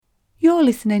You're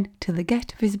listening to the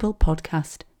Get Visible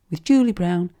podcast with Julie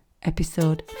Brown,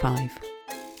 episode 5.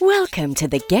 Welcome to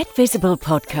the Get Visible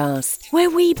podcast, where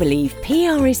we believe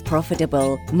PR is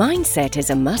profitable, mindset is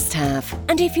a must-have,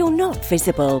 and if you're not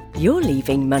visible, you're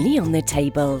leaving money on the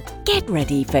table. Get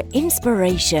ready for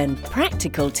inspiration,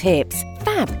 practical tips,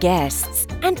 fab guests,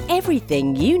 and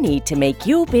everything you need to make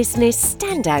your business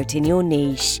stand out in your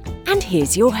niche. And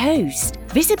here's your host,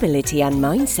 visibility and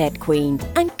mindset queen,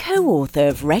 and co-author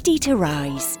of Ready to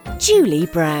Rise, Julie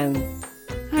Brown.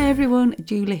 Hi everyone,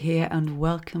 Julie here and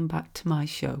welcome back to my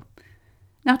show.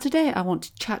 Now today I want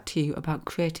to chat to you about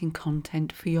creating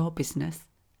content for your business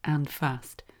and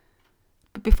fast.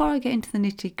 But before I get into the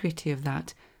nitty gritty of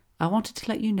that, I wanted to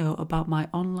let you know about my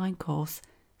online course,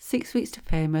 6 Weeks to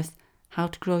Famous, How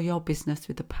to Grow Your Business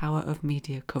with the Power of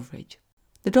Media Coverage.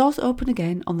 The doors open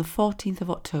again on the 14th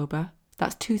of October,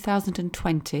 that's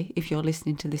 2020 if you're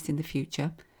listening to this in the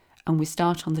future, and we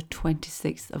start on the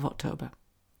 26th of October.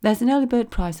 There's an early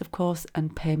bird price, of course,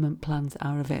 and payment plans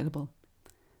are available.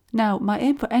 Now, my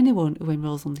aim for anyone who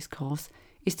enrolls on this course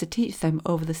is to teach them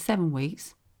over the 7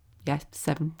 weeks, yes,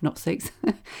 7, not 6,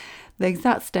 the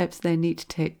exact steps they need to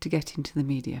take to get into the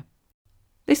media.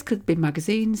 This could be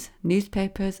magazines,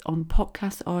 newspapers, on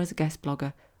podcasts or as a guest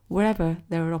blogger, wherever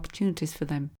there are opportunities for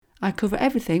them. I cover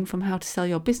everything from how to sell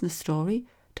your business story,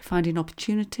 to finding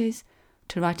opportunities,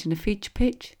 to writing a feature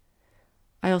pitch.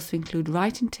 I also include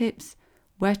writing tips,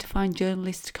 where to find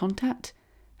journalists to contact,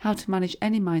 how to manage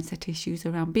any mindset issues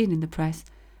around being in the press,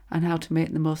 and how to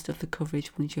make the most of the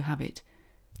coverage once you have it.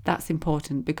 That's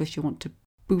important because you want to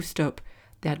boost up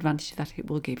the advantage that it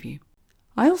will give you.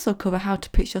 I also cover how to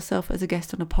pitch yourself as a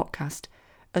guest on a podcast,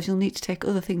 as you'll need to take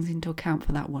other things into account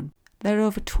for that one. There are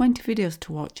over 20 videos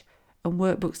to watch and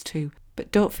workbooks too,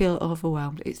 but don't feel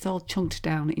overwhelmed. It's all chunked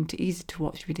down into easy to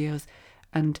watch videos,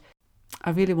 and I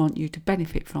really want you to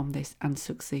benefit from this and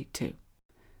succeed too.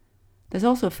 There's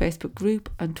also a Facebook group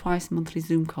and twice monthly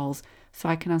Zoom calls so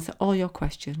I can answer all your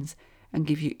questions and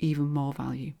give you even more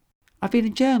value. I've been a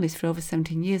journalist for over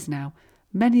 17 years now,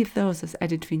 many of those as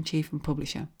editor-in-chief and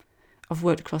publisher. I've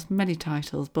worked across many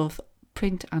titles, both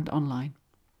print and online.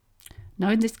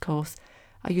 Now in this course,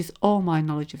 I use all my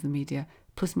knowledge of the media,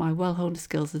 plus my well-honed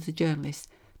skills as a journalist,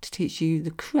 to teach you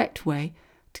the correct way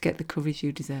to get the coverage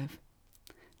you deserve.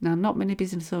 Now, not many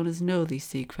business owners know these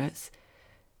secrets.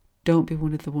 Don't be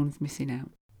one of the ones missing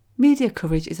out. Media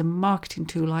coverage is a marketing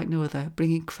tool like no other,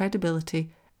 bringing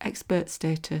credibility, expert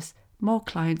status, more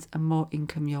clients and more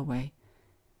income your way.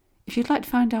 If you'd like to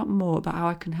find out more about how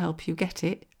I can help you get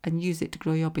it and use it to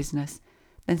grow your business,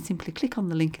 then simply click on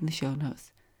the link in the show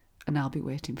notes and I'll be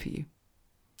waiting for you.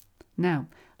 Now,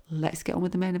 let's get on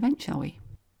with the main event, shall we?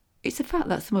 It's a fact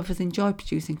that some of us enjoy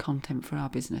producing content for our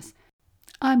business.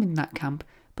 I'm in that camp,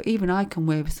 but even I can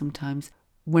waver sometimes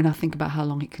when I think about how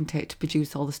long it can take to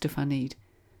produce all the stuff I need.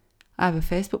 I have a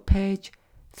Facebook page,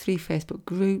 3 Facebook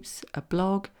groups, a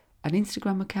blog, an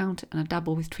Instagram account, and I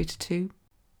dabble with Twitter too.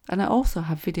 And I also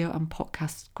have video and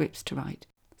podcast scripts to write.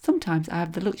 Sometimes I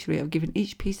have the luxury of giving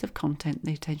each piece of content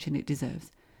the attention it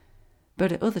deserves.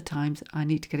 But at other times I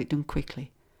need to get it done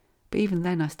quickly. But even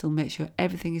then I still make sure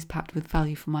everything is packed with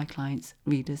value for my clients,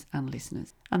 readers and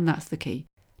listeners. And that's the key.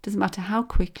 It doesn't matter how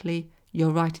quickly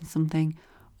you're writing something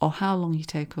or how long you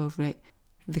take over it,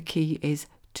 the key is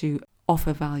to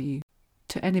offer value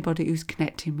to anybody who's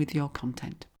connecting with your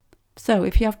content. So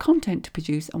if you have content to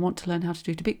produce and want to learn how to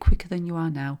do it a bit quicker than you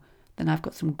are now, then I've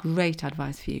got some great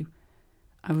advice for you.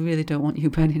 I really don't want you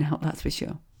burning out, that's for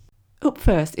sure. Up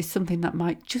first is something that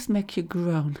might just make you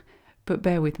groan, but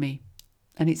bear with me,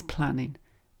 and it's planning.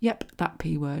 Yep, that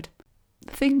P word.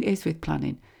 The thing is with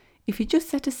planning, if you just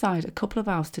set aside a couple of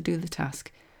hours to do the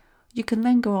task, you can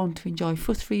then go on to enjoy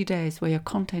fuss-free days where your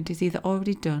content is either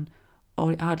already done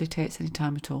or it hardly takes any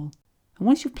time at all. And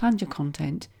once you've planned your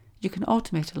content, you can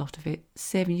automate a lot of it,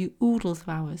 saving you oodles of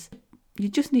hours. You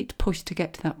just need to push to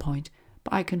get to that point,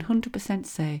 but I can 100%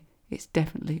 say it's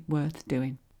definitely worth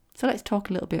doing. So let's talk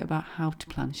a little bit about how to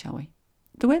plan, shall we?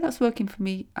 The way that's working for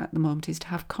me at the moment is to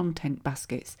have content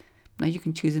baskets. Now you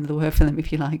can choose another word for them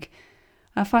if you like.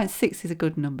 I find 6 is a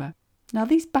good number. Now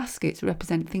these baskets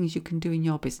represent things you can do in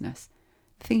your business,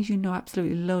 the things you know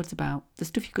absolutely loads about, the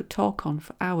stuff you could talk on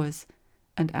for hours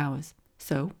and hours.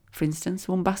 So, for instance,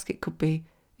 one basket could be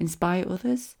inspire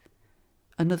others,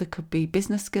 another could be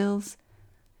business skills,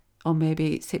 or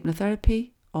maybe it's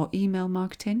hypnotherapy or email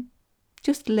marketing.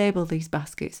 Just label these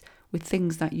baskets with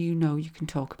things that you know you can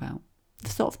talk about, the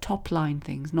sort of top line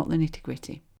things, not the nitty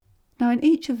gritty. Now in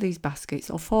each of these baskets,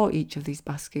 or for each of these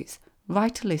baskets,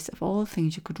 write a list of all the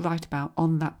things you could write about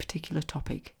on that particular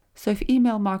topic. So if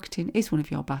email marketing is one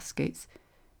of your baskets,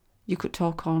 you could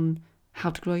talk on how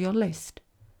to grow your list,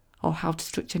 or how to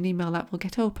structure an email that will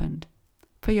get opened.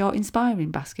 For your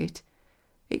inspiring basket,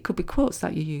 it could be quotes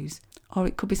that you use, or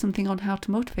it could be something on how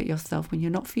to motivate yourself when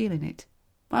you're not feeling it.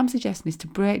 What I'm suggesting is to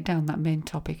break down that main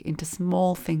topic into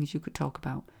small things you could talk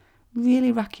about.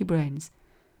 Really rack your brains.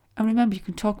 And remember, you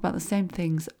can talk about the same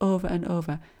things over and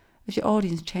over, as your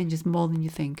audience changes more than you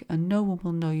think, and no one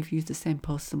will know you've used the same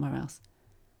post somewhere else.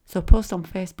 So a post on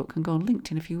Facebook can go on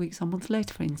LinkedIn a few weeks or months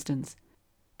later, for instance.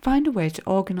 Find a way to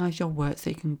organise your work so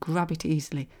you can grab it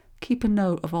easily. Keep a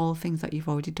note of all the things that you've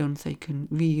already done so you can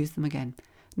reuse them again.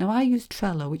 Now, I use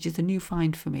Trello, which is a new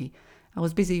find for me. I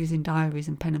was busy using diaries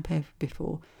and pen and paper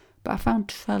before, but I found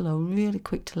Trello really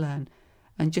quick to learn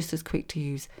and just as quick to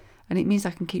use, and it means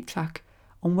I can keep track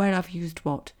on where I've used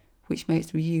what, which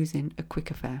makes reusing a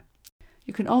quick affair.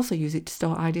 You can also use it to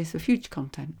store ideas for future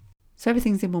content. So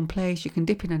everything's in one place. You can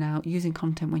dip in and out, using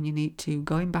content when you need to,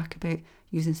 going back a bit,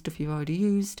 using stuff you've already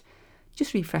used.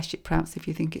 Just refresh it perhaps if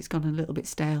you think it's gone a little bit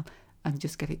stale and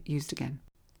just get it used again.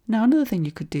 Now, another thing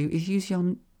you could do is use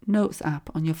your Notes app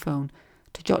on your phone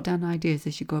to jot down ideas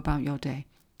as you go about your day.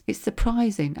 It's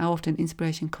surprising how often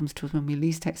inspiration comes to us when we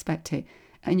least expect it,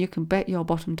 and you can bet your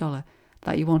bottom dollar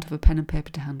that you won't have a pen and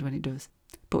paper to hand when it does.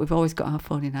 But we've always got our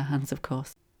phone in our hands, of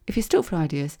course. If you're stuck for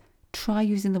ideas, try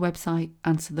using the website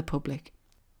Answer the Public.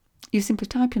 You simply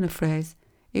type in a phrase,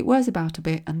 it whirs about a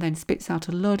bit and then spits out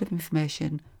a load of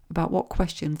information about what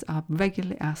questions are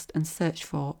regularly asked and searched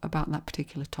for about that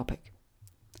particular topic.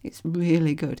 It's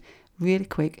really good, really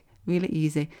quick, really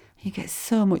easy. You get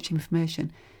so much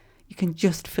information. You can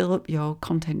just fill up your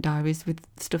content diaries with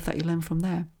stuff that you learn from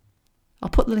there. I'll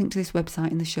put the link to this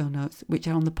website in the show notes, which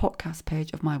are on the podcast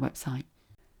page of my website.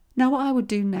 Now, what I would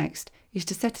do next is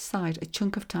to set aside a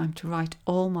chunk of time to write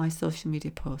all my social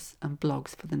media posts and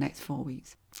blogs for the next 4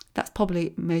 weeks. That's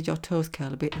probably made your toes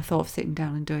curl a bit, the thought of sitting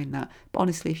down and doing that. But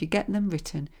honestly, if you get them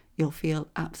written, you'll feel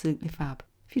absolutely fab.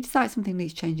 If you decide something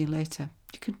needs changing later,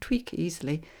 you can tweak it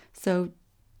easily. So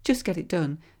just get it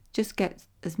done. Just get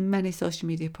as many social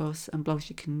media posts and blogs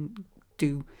you can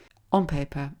do on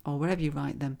paper or wherever you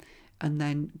write them, and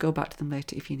then go back to them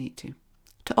later if you need to.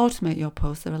 To automate your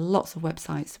posts, there are lots of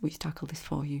websites which tackle this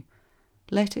for you.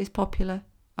 Later is popular,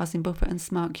 as in Buffer and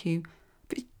SmartQ,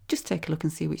 but just take a look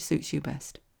and see which suits you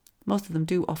best. Most of them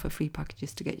do offer free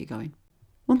packages to get you going.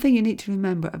 One thing you need to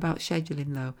remember about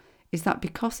scheduling, though, is that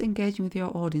because engaging with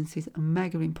your audiences are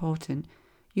mega important,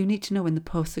 you need to know when the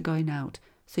posts are going out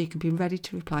so you can be ready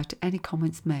to reply to any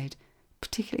comments made,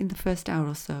 particularly in the first hour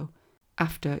or so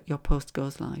after your post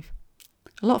goes live.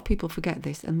 A lot of people forget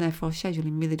this, and therefore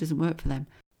scheduling really doesn't work for them.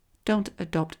 Don't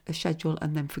adopt a schedule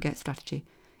and then forget strategy,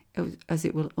 as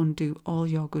it will undo all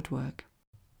your good work.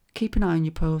 Keep an eye on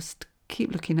your post,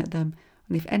 keep looking at them,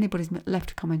 and if anybody's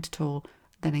left a comment at all,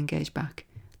 then engage back.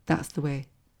 That's the way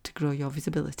to grow your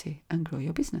visibility and grow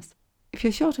your business. If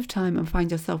you're short of time and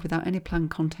find yourself without any planned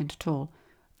content at all,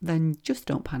 then just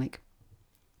don't panic.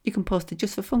 You can post a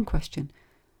just for fun question.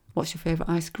 What's your favourite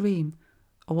ice cream?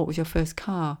 Or what was your first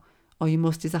car? Or your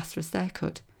most disastrous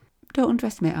haircut? Don't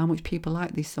underestimate how much people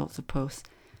like these sorts of posts.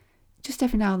 Just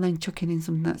every now and then chucking in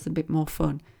something that's a bit more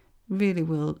fun really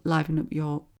will liven up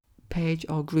your page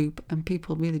or group, and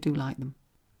people really do like them.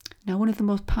 Now, one of the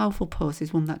most powerful posts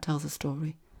is one that tells a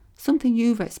story. Something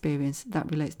you've experienced that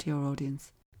relates to your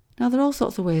audience. Now, there are all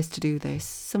sorts of ways to do this,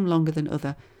 some longer than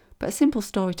other, but a simple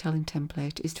storytelling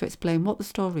template is to explain what the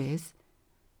story is,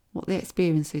 what the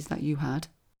experience is that you had,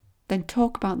 then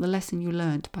talk about the lesson you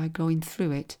learnt by going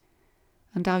through it,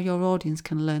 and how your audience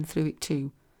can learn through it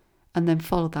too, and then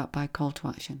follow that by a call to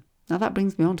action. Now, that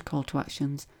brings me on to call to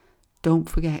actions. Don't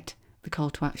forget the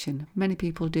call to action. Many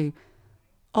people do.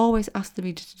 Always ask the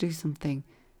reader to do something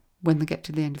when they get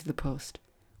to the end of the post.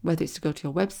 Whether it's to go to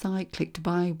your website, click to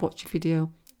buy, watch a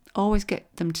video, always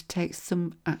get them to take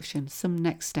some action, some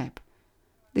next step.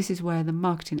 This is where the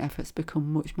marketing efforts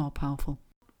become much more powerful.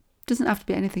 It doesn't have to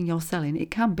be anything you're selling.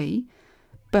 It can be,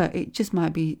 but it just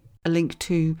might be a link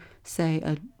to, say,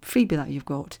 a freebie that you've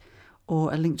got,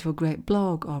 or a link to a great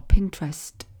blog or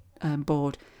Pinterest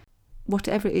board.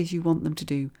 Whatever it is you want them to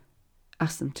do,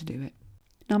 ask them to do it.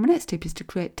 Now, my next tip is to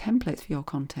create templates for your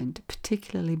content,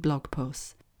 particularly blog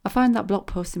posts. I find that blog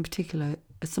posts in particular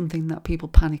are something that people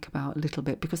panic about a little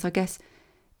bit, because I guess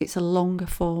it's a longer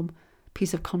form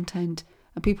piece of content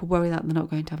and people worry that they're not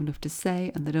going to have enough to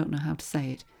say and they don't know how to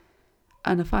say it.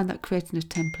 And I find that creating a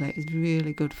template is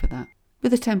really good for that.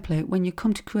 With a template, when you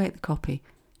come to create the copy,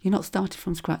 you're not starting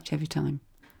from scratch every time.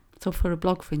 So for a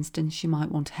blog, for instance, you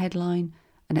might want a headline,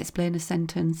 an explainer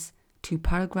sentence, 2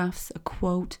 paragraphs, a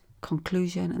quote,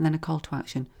 conclusion, and then a call to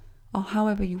action, or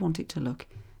however you want it to look.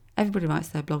 Everybody writes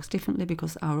their blogs differently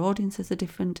because our audiences are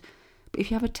different, But if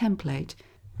you have a template,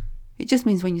 it just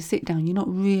means when you sit down, you're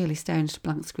not really staring at a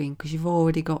blank screen because you've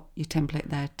already got your template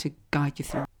there to guide you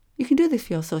through. You can do this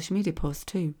for your social media posts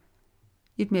too.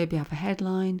 You'd maybe have a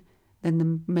headline, then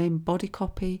the main body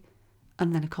copy,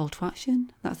 and then a call to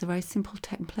action. That's a very simple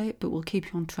template, but will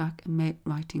keep you on track and make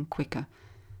writing quicker.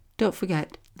 Don't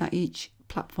forget that each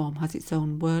platform has its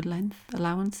own word length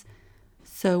allowance.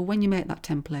 So when you make that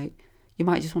template, you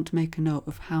might just want to make a note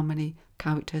of how many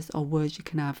characters or words you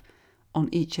can have on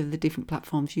each of the different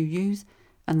platforms you use,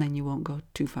 and then you won't go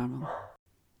too far wrong.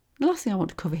 The last thing I want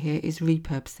to cover here is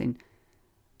repurposing.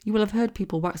 You will have heard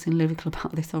people waxing lyrical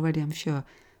about this already, I'm sure,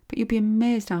 but you'd be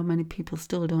amazed how many people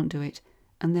still don't do it,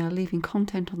 and they are leaving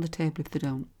content on the table if they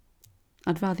don't.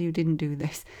 I'd rather you didn't do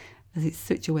this, as it's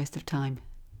such a waste of time.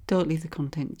 Don't leave the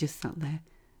content just sat there.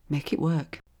 Make it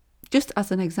work. Just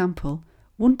as an example,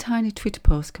 one tiny Twitter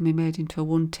post can be made into a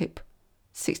one-tip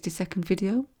 60-second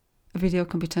video. A video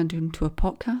can be turned into a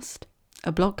podcast.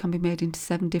 A blog can be made into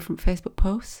 7 different Facebook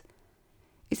posts.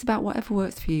 It's about whatever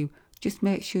works for you. Just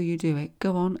make sure you do it.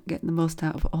 Go on, get the most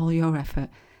out of all your effort.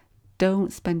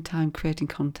 Don't spend time creating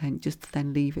content just to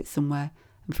then leave it somewhere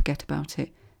and forget about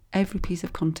it. Every piece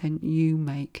of content you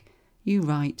make, you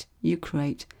write, you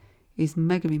create is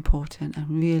mega important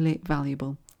and really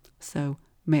valuable. So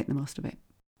make the most of it.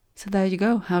 So there you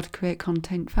go, how to create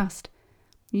content fast.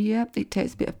 Yep, it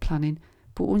takes a bit of planning,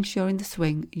 but once you're in the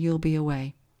swing, you'll be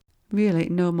away. Really,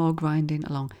 no more grinding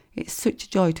along. It's such a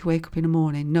joy to wake up in the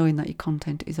morning knowing that your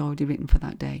content is already written for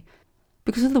that day.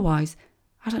 Because otherwise,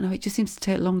 I don't know, it just seems to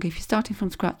take longer. If you're starting from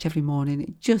scratch every morning,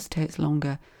 it just takes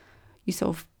longer. You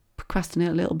sort of procrastinate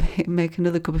a little bit, make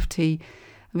another cup of tea,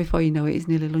 and before you know it, it's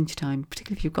nearly lunchtime,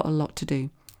 particularly if you've got a lot to do.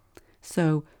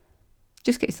 So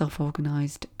just get yourself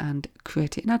organised and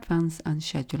create it in advance and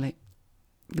schedule it.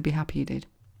 You'll be happy you did.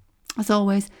 As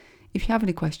always, if you have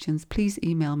any questions, please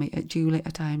email me at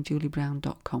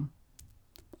julie@iamjuliebrown.com.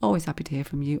 Always happy to hear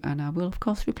from you, and I will of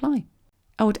course reply.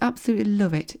 I would absolutely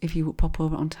love it if you would pop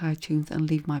over onto iTunes and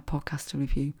leave my podcast a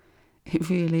review. It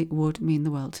really would mean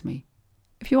the world to me.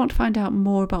 If you want to find out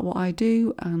more about what I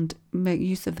do and make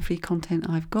use of the free content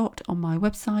I've got on my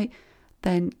website,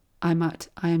 then I'm at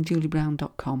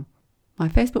iamjuliebrown.com. My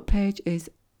Facebook page is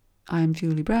I Am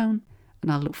Julie Brown,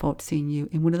 and I look forward to seeing you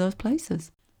in one of those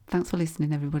places. Thanks for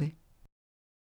listening, everybody.